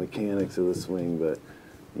 the mechanics of the swing, but,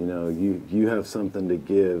 you have something to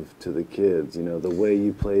give to the kids, the way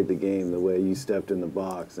you played the game, the way you stepped in the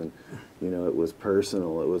box, and, it was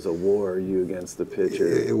personal. It was a war, you against the pitcher.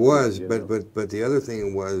 It was, but the other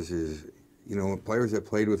thing is, players that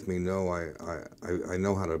played with me know I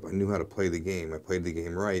knew how to play the game. I played the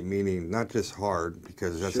game right, meaning not just hard,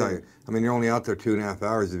 because that's how. You're only out there 2.5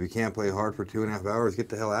 hours. If you can't play hard for 2.5 hours, get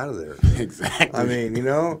the hell out of there. Exactly.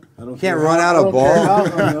 You can't run out a ball. How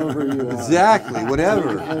hungover you are. Exactly,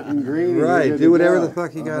 whatever. Right, do whatever the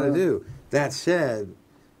fuck you got to do. That said,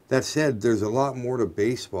 there's a lot more to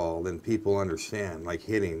baseball than people understand. Like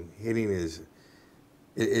hitting is.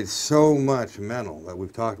 It's so much mental that we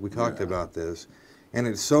talked about this, and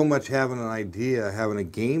it's so much having an idea, having a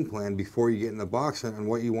game plan before you get in the box and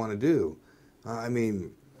what you want to do.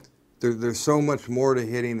 There's so much more to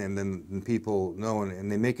hitting than people know,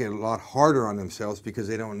 and they make it a lot harder on themselves because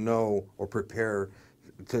they don't know or prepare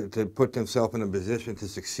to put themselves in a position to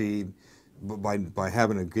succeed by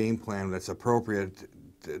having a game plan that's appropriate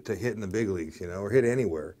to hit in the big leagues, or hit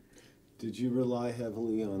anywhere. Did you rely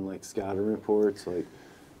heavily on like scouting reports? Like,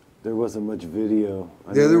 there wasn't much video.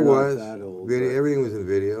 Yeah, there was. Video, everything was in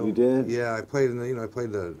video. You did? Yeah, I played I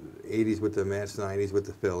played the '80s with the Mets, '90s with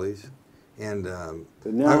the Phillies, and.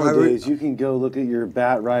 But nowadays, you can go look at your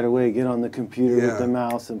bat right away, get on the computer with the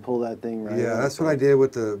mouse, and pull that thing right. Yeah, that's what I did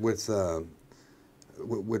with the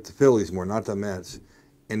Phillies more, not the Mets.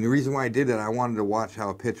 And the reason why I did that, I wanted to watch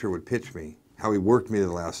how a pitcher would pitch me, how he worked me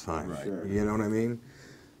the last time. Right. Sure. You know what I mean?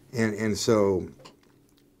 And so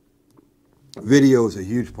video is a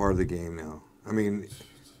huge part of the game now.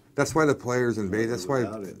 That's why the players in baseball,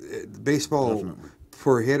 Definitely.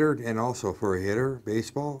 for a hitter and also for a hitter,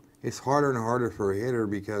 baseball, it's harder and harder for a hitter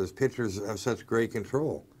because pitchers have such great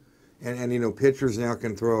control. And pitchers now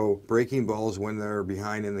can throw breaking balls when they're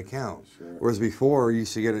behind in the count. Sure. Whereas before, you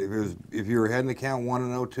used to get if you were ahead in the count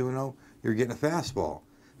 1-0, 2-0, you're getting a fastball.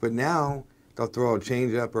 But now they'll throw a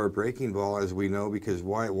changeup or a breaking ball, as we know, because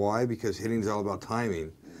why? Because hitting's all about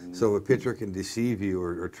timing. Mm-hmm. So if a pitcher can deceive you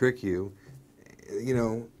or trick you,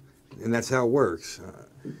 and that's how it works.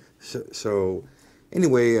 So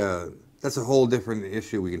anyway, that's a whole different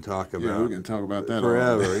issue we can talk about. Yeah, we can talk about that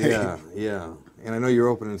forever. all day. Yeah. And I know you're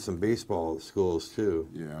opening some baseball schools too.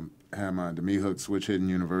 Yeah, I have my DeMehook Switch Hitting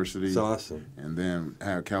University. That's awesome. And then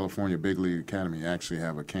have California Big League Academy actually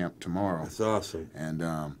have a camp tomorrow. That's awesome. And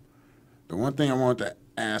the one thing I want to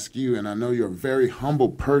ask you, and I know you're a very humble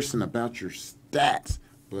person about your stats,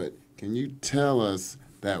 but can you tell us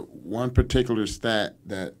that one particular stat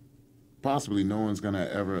that possibly no one's going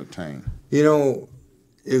to ever attain?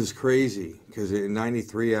 It was crazy because in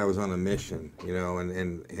 '93 I was on a mission,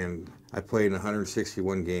 and I played in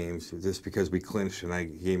 161 games just because we clinched and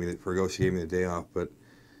Fergosi gave me the day off. But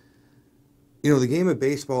the game of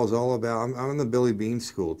baseball is all about. I'm in the Billy Beane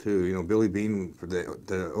school too. Billy Beane, for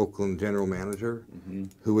the Oakland general manager, Mm-hmm.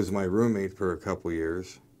 who was my roommate for a couple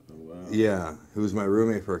years. Oh, wow. Yeah, who was my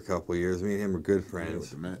roommate for a couple years. Me and him were good Yeah, friends.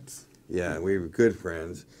 with the Mets. Yeah, we were good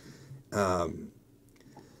friends. The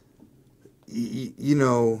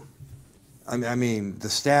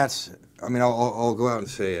stats. I'll go out and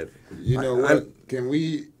say it. You know what? Can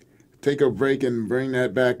we take a break and bring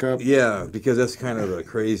that back up? Yeah, because that's kind of a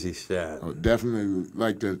crazy stat. I would definitely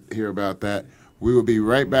like to hear about that. We will be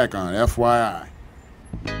right back on FYI.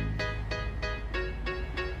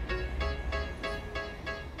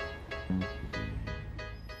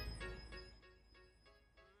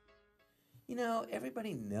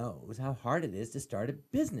 Everybody knows how hard it is to start a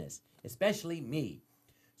business, especially me.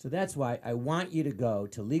 So that's why I want you to go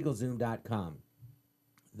to LegalZoom.com.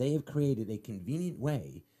 They have created a convenient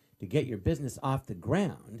way to get your business off the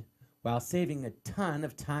ground while saving a ton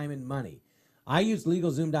of time and money. I use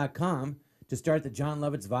LegalZoom.com to start the Jon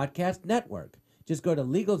Lovitz Vodcast Network. Just go to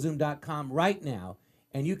LegalZoom.com right now,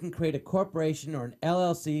 and you can create a corporation or an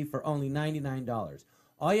LLC for only $99.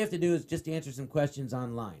 All you have to do is just answer some questions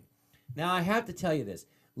online. Now, I have to tell you this.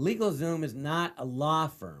 LegalZoom is not a law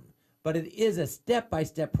firm, but it is a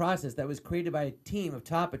step-by-step process that was created by a team of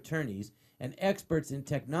top attorneys and experts in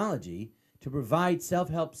technology to provide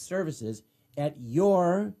self-help services at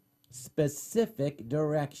your specific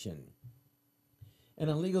direction. And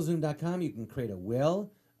on LegalZoom.com, you can create a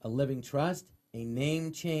will, a living trust, a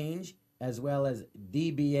name change, as well as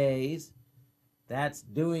DBAs. That's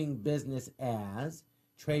doing business as,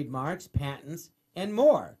 trademarks, patents, and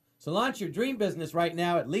more. So launch your dream business right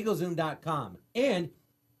now at LegalZoom.com. And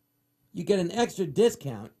you get an extra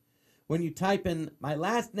discount when you type in my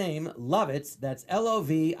last name, Lovitz, that's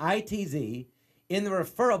Lovitz, in the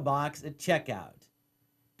referral box at checkout.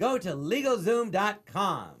 Go to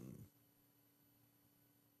LegalZoom.com.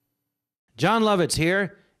 Jon Lovitz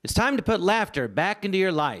here. It's time to put laughter back into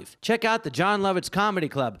your life. Check out the Jon Lovitz Comedy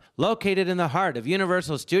Club, located in the heart of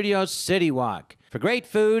Universal Studios City Walk. For great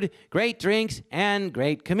food, great drinks, and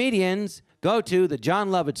great comedians, go to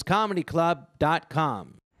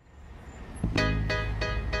thejonlovitzcomedyclub.com.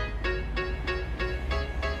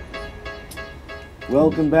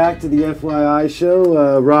 Welcome back to the FYI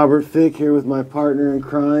show. Robert Fick here with my partner in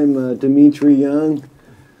crime, Dimitri Young.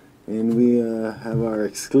 And we have our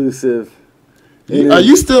exclusive... Are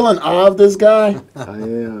you still in awe of this guy? I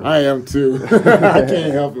am. I am too. I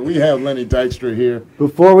can't help it. We have Lenny Dykstra here.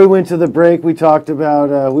 Before we went to the break, we talked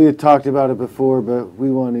about, we had talked about it before, but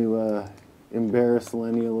we want to embarrass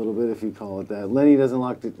Lenny a little bit, if you call it that. Lenny doesn't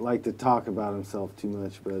like to talk about himself too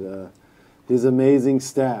much, but his amazing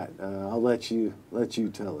stat, I'll let you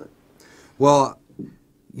tell it. Well,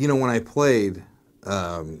 you know, when I played,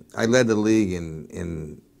 I led the league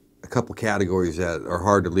in a couple categories that are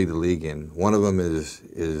hard to lead the league in. One of them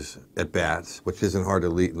is at bats, which isn't hard to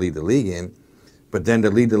lead the league in, but then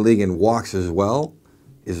to lead the league in walks as well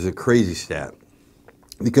is a crazy stat,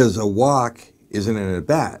 because a walk isn't an at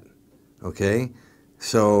bat. Okay,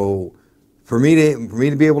 so for me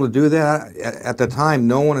to be able to do that at the time,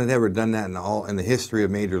 no one had ever done that in the history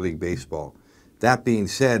of Major League Baseball. That being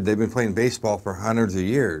said, they've been playing baseball for hundreds of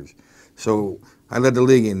years. So I led the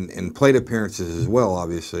league in plate appearances as well,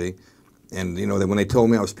 obviously. And you know, when they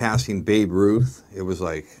told me I was passing Babe Ruth, it was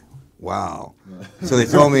like, wow. So they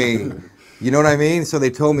told me, you know what I mean? So they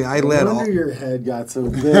told me I led all. No wonder your head got so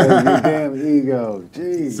big, your damn ego.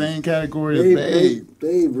 Jeez. Same category as Babe.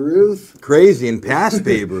 Babe Ruth. Crazy, and past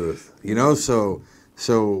Babe Ruth. You know, so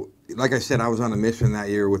like I said, I was on a mission that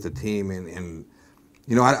year with the team, and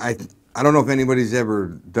you know, I don't know if anybody's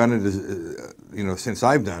ever done it, you know, since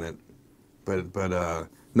I've done it. But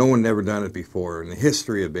no one ever done it before in the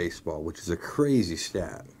history of baseball, which is a crazy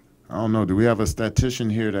stat. I don't know. Do we have a statistician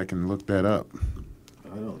here that can look that up?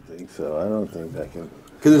 I don't think so. I don't think that can.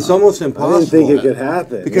 Because it's almost impossible. I didn't think it could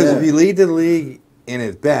happen. Because if you lead the league in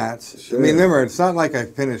at-bats, sure. I mean, remember, it's not like I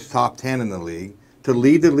finished top 10 in the league. To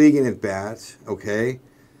lead the league in at-bats, okay,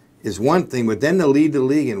 is one thing, but then to lead the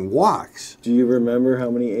league in walks. Do you remember how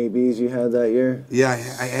many ABs you had that year? Yeah,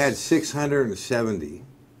 I had 670.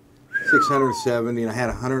 670, and I had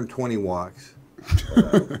 120 walks.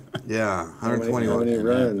 Yeah, 120 How many walks.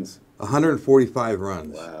 runs? 145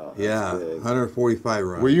 runs. Wow. Yeah, Big. 145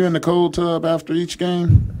 runs. Were you in the cold tub after each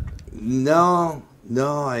game? No,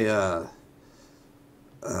 I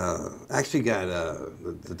actually got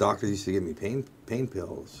the doctor used to give me pain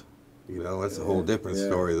pills. You know, that's a whole different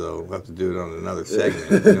story, though. We'll have to do it on another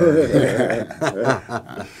segment. You know what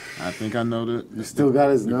I mean? I think I know that. You still got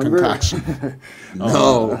his number? Concoction.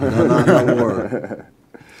 No, no more.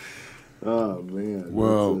 Oh, man.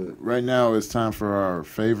 Well, right now it's time for our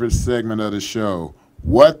favorite segment of the show.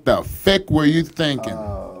 What the fick were you thinking?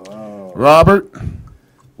 Robert,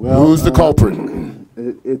 well, who's the culprit?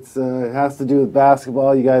 It has to do with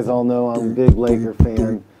basketball. You guys all know I'm a big Laker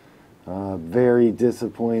fan. Very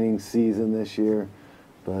disappointing season this year,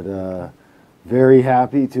 but very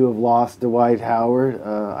happy to have lost Dwight Howard.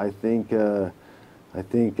 I think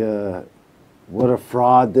what a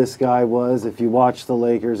fraud this guy was. If you watch the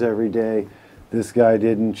Lakers every day, this guy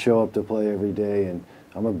didn't show up to play every day. And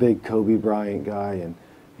I'm a big Kobe Bryant guy,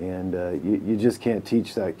 and you just can't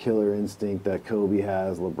teach that killer instinct that Kobe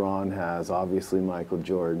has, LeBron has, obviously Michael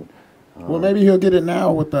Jordan. Well, maybe he'll get it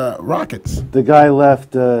now with the Rockets. The guy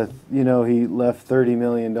left, he left $30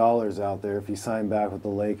 million out there. If he signed back with the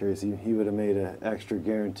Lakers, he would have made an extra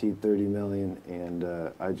guaranteed $30 million. And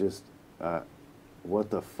I just, what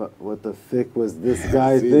the fick was this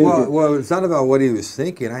guy thinking? Well, it's not about what he was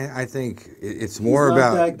thinking. I think it's more not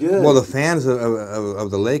about. that good. Well, the fans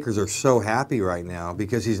of the Lakers are so happy right now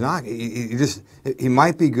because he's not. He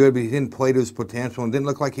might be good, but he didn't play to his potential and didn't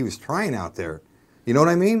look like he was trying out there. You know what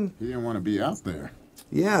I mean? He didn't want to be out there.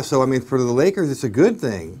 Yeah, so I mean, for the Lakers, it's a good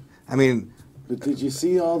thing. I mean, But did you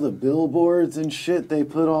see all the billboards and shit they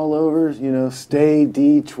put all over? You know, stay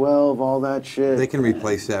D12, all that shit. They can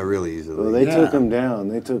replace that really easily. Well, they took him down.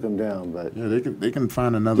 They took him down, but Yeah, they can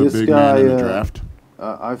find another this big guy, man in the draft.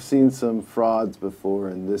 I've seen some frauds before,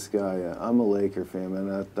 and this guy, I'm a Laker fan,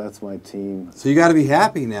 man. That's my team. So you got to be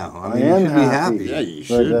happy now. I mean, am you should be happy. happy. Yeah, you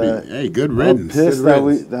should be. Hey, good I'm riddance. pissed Good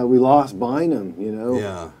riddance. that we lost Bynum. You know.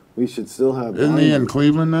 Yeah. We should still have. Isn't he Bynum. in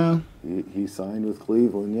Cleveland now? He signed with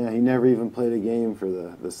Cleveland. Yeah, he never even played a game for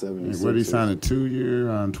the 76ers. What did he sign a 2-year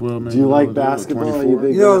on $12 million? Do you like basketball? Are you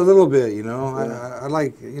big? You know, a little bit, you know. I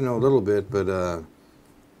like, you know, a little bit, but,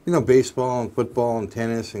 you know, baseball and football and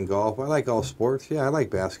tennis and golf. I like all sports. Yeah, I like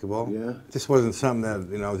basketball. Yeah. It just wasn't something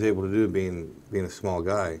that, you know, I was able to do being a small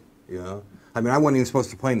guy, you know. I mean, I wasn't even supposed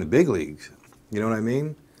to play in the big leagues. You know what I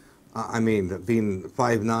mean? I mean, being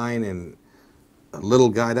 5'9" and a little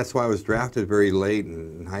guy, that's why I was drafted very late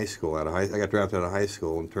in high school. I got drafted out of high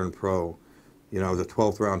school and turned pro. You know, I was a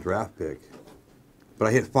 12th round draft pick. But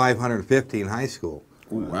I hit 550 in high school.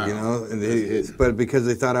 Wow. You know, and but because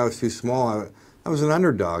they thought I was too small, I was an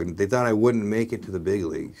underdog. They thought I wouldn't make it to the big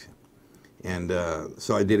leagues. And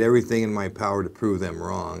so I did everything in my power to prove them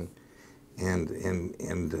wrong. And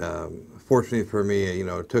fortunately for me, you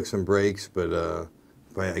know, it took some breaks, but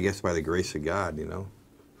I guess by the grace of God, you know.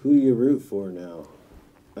 Who do you root for now,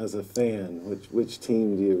 as a fan? Which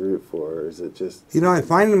team do you root for, or is it just? You know, I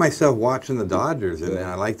find myself watching the Dodgers, and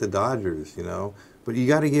I like the Dodgers. You know, but you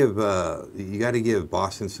got to give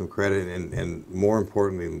Boston some credit, and more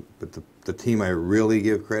importantly, but the team I really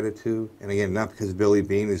give credit to, and again, not because Billy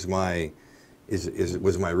Beane was my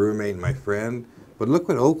roommate and my friend. But look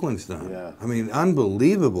what Oakland's done. Yeah. I mean,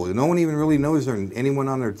 unbelievable. No one even really knows anyone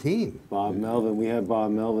on their team. Bob Melvin. We had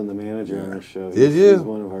Bob Melvin, the manager, on our show. Did you? He's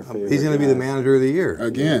one of our favorite He's going to be the guys. manager of the year.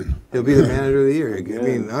 Again. He'll be the manager of the year.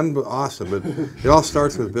 Again. I mean, awesome. But it all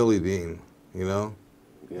starts with Billy Beane, you know,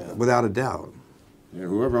 Yeah. without a doubt. Yeah,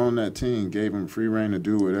 whoever on that team gave him free reign to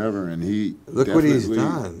do whatever, and he Look what he's definitely-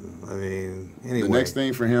 done. I mean, anyway. The next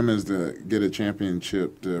thing for him is to get a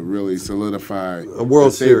championship to really solidify A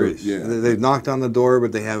World that they were- Series. Yeah, They've knocked on the door,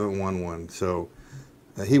 but they haven't won one. So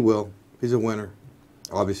he will. He's a winner,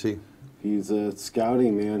 obviously. He's a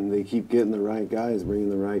scouting man. They keep getting the right guys, bringing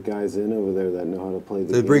the right guys in over there that know how to play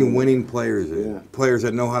the They game. bring winning players in. Yeah. Players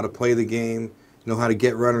that know how to play the game, know how to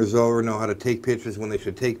get runners over, know how to take pitches when they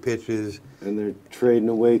should take pitches. And they're trading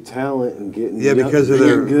away talent and getting Because of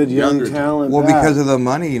their good young younger talent. Well, back. because of the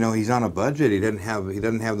money, you know, he's on a budget. He doesn't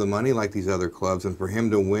have the money like these other clubs, and for him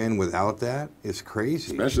to win without that is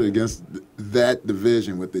crazy. especially against that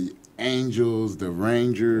division with the Angels, the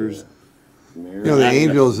Rangers. You know, the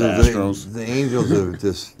Astros. the Angels have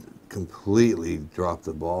just completely dropped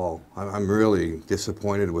the ball. I'm really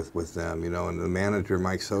disappointed with them, you know. And the manager,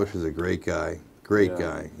 Mike Socha, is a great guy,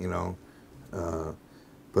 guy, you know.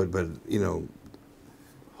 But you know,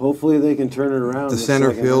 Hopefully they can turn it around. the in center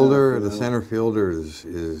second fielder, half, you the know. center fielder is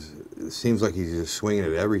it seems like he's just swinging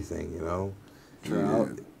at everything, you know.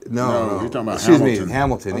 Trout. No, you're talking about Excuse Hamilton. me,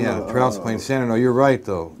 Hamilton. Yeah, Trout's playing center. No, you're right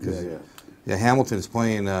though. 'Cause, Yeah. yeah, Hamilton's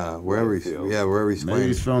playing wherever he's field. wherever he's Maybe playing.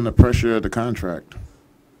 he's feeling the pressure of the contract.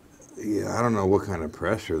 Yeah, I don't know what kind of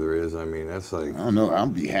pressure there is. I mean, that's like, I don't know. I'll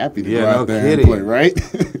be happy to Yeah, go out no there kidding. and play,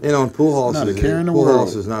 right? you know, and Not a care in the Pujols world.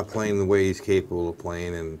 is not playing the way he's capable of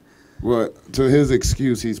playing, and Well, to his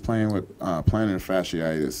excuse, he's playing with plantar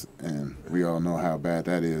fasciitis, and we all know how bad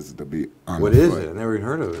that is to be on what the is foot. it? I never even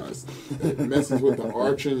heard of it. It messes with the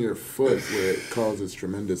arch in your foot where it causes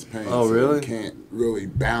tremendous pain. Oh, so really? You can't really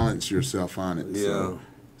balance yourself on it. Yeah.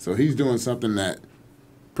 So he's doing something that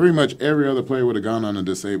pretty much every other player would have gone on the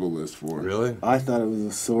disabled list for. Really? I thought it was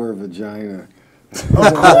a sore vagina. Of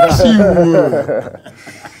course you would.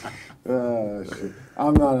 Shit.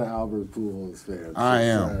 I'm not an Albert Pujols fan. I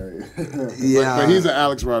am. Sorry. Yeah, But he's an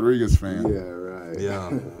Alex Rodriguez fan. yeah, right. Yeah,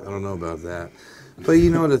 I don't know about that. But you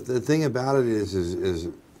know, the thing about it is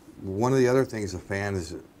one of the other things the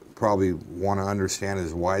fans probably want to understand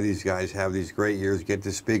is why these guys have these great years, get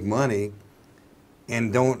this big money,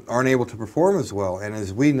 and aren't able to perform as well. And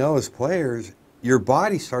as we know as players, your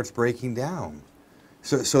body starts breaking down.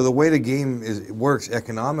 So the way the game works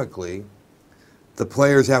economically, the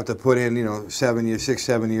players have to put in, 6,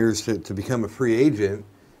 7 years to become a free agent.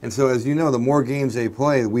 And so, as you know, the more games we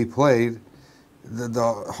played,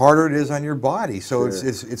 the harder it is on your body. So Sure.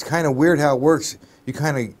 it's kind of weird how it works. You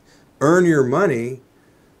kind of earn your money,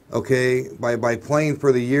 okay, by playing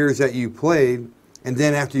for the years that you played, and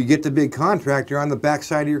then after you get the big contract, you're on the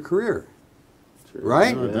backside of your career.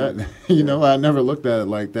 Right? I never looked at it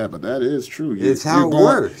like that, but that is true. It's how it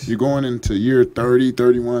works. You're going into year 30,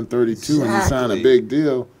 31, 32, and you sign a Exactly. big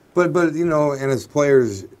deal. But and as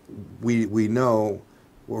players we know.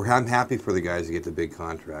 I'm happy for the guys to get the big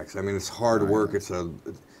contracts. I mean, it's hard work.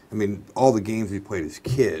 I mean, all the games we played as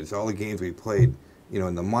kids, all the games we played, you know,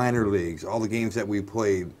 in the minor leagues, all the games that we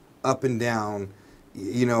played up and down,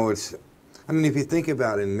 you know, it's. I mean, if you think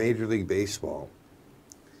about it, in Major League Baseball,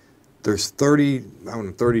 there's 30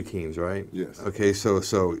 teams, right? Yes. Okay, so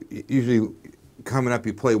usually coming up,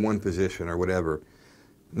 you play one position or whatever.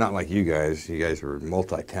 Not like you guys. You guys are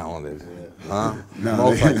multi-talented. Yeah. Huh? No,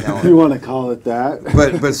 Multi-talented. You want to call it that?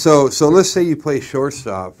 But so let's say you play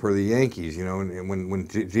shortstop for the Yankees, you know, and when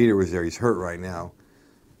Jeter was there, he's hurt right now.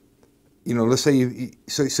 You know, let's say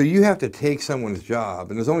you have to take someone's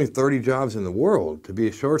job, and there's only 30 jobs in the world to be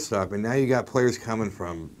a shortstop, and now you got players coming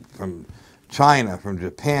from China, from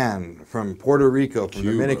Japan, from Puerto Rico, from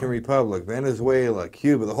Cuba. Dominican Republic, Venezuela,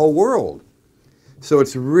 Cuba, the whole world. So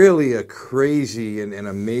it's really a crazy and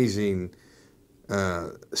amazing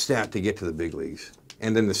stat to get to the big leagues.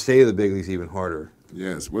 And then to stay in the big leagues even harder.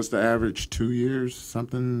 Yes. What's the average? 2 years?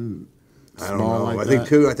 Something I don't small know. like I that?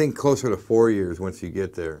 think I think closer to 4 years once you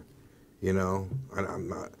get there. You know,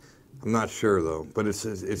 I'm not sure though. But it's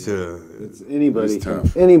Anybody It's can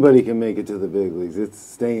tough. anybody can make it to the big leagues. It's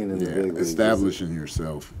staying in the big leagues. establishing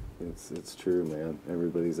yourself. It's true, man.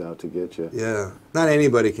 Everybody's out to get you. yeah. Not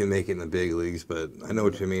anybody can make it in the big leagues, but I know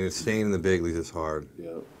what you mean. It's staying in the big leagues is hard.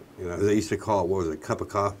 Yep. You know, they used to call it, what was it, a cup of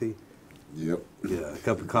coffee? Yep. Yeah, a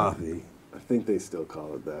cup of coffee. I think they still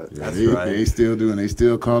call it that. Yeah, That's they, right. They still do, and they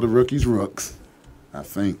still call the rookies rooks, I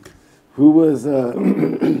think. Who was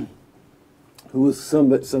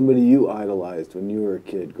somebody you idolized when you were a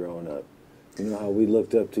kid growing up? You know how we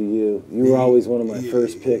looked up to you. You were always one of my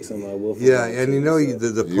first picks on my Wolf. Yeah, and you know the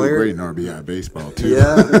You were player. great in RBI baseball, too.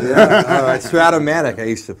 Yeah. All right, Stratomatic I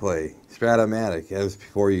used to play. Stratomatic. That was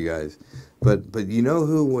before you guys. But you know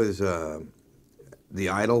who was the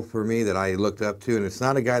idol for me that I looked up to, and it's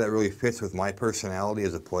not a guy that really fits with my personality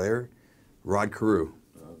as a player. Rod Carew.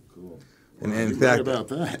 Oh, cool. And You're in right fact, about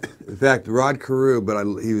that. Rod Carew, but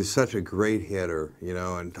he was such a great hitter, you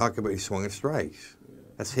know, and talk about he swung at strikes.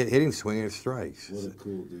 That's hitting, swinging at strikes. What a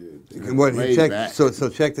cool dude. So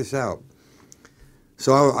check this out.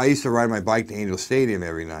 So I used to ride my bike to Angel Stadium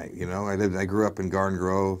every night. You know, I grew up in Garden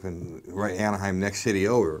Grove and right Anaheim, next city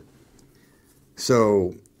over.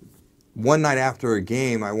 So one night after a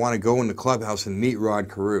game, I want to go in the clubhouse and meet Rod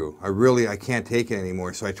Carew. I can't take it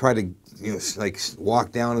anymore. So I try to, you know, like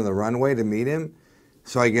walk down to the runway to meet him.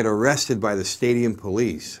 So I get arrested by the stadium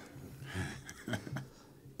police.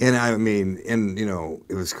 And I mean, you know,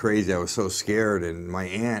 it was crazy. I was so scared. And my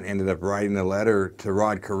aunt ended up writing a letter to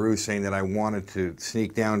Rod Carew saying that I wanted to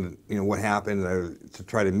sneak down, you know, what happened to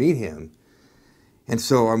try to meet him. And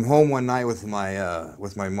so I'm home one night with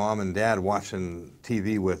my mom and dad watching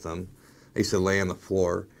TV with them. I used to lay on the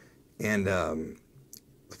floor, and the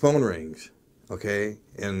phone rings, okay?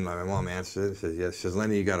 And my mom answers it, says, yes. She says,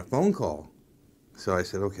 Lenny, you got a phone call. So I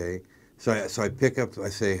said, okay. So I pick up, I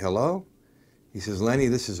say, hello? He says, Lenny,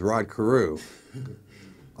 this is Rod Carew.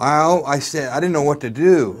 I said, I didn't know what to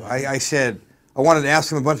do. I said, I wanted to ask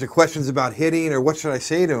him a bunch of questions about hitting, or what should I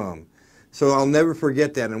say to him? So I'll never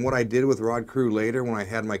forget that. And what I did with Rod Carew later, when I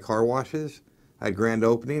had my car washes, I had grand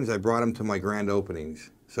openings, I brought him to my grand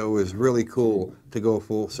openings. So it was really cool to go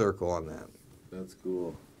full circle on that. That's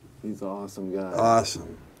cool. He's an awesome guy.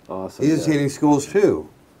 Awesome. Awesome. He's hitting schools too.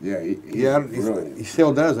 Yeah, He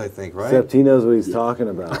still does, I think, right? Except he knows what he's talking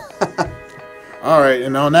about. All right,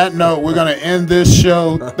 and on that note, we're going to end this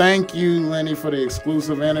show. Thank you, Lenny, for the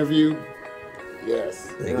exclusive interview.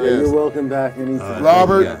 Yes. You're welcome back anytime.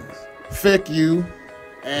 Robert, Fick you,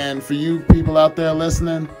 and for you people out there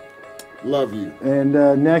listening, love you. And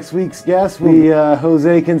next week's guest will be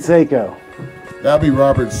Jose Canseco. That'll be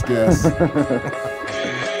Robert's guest.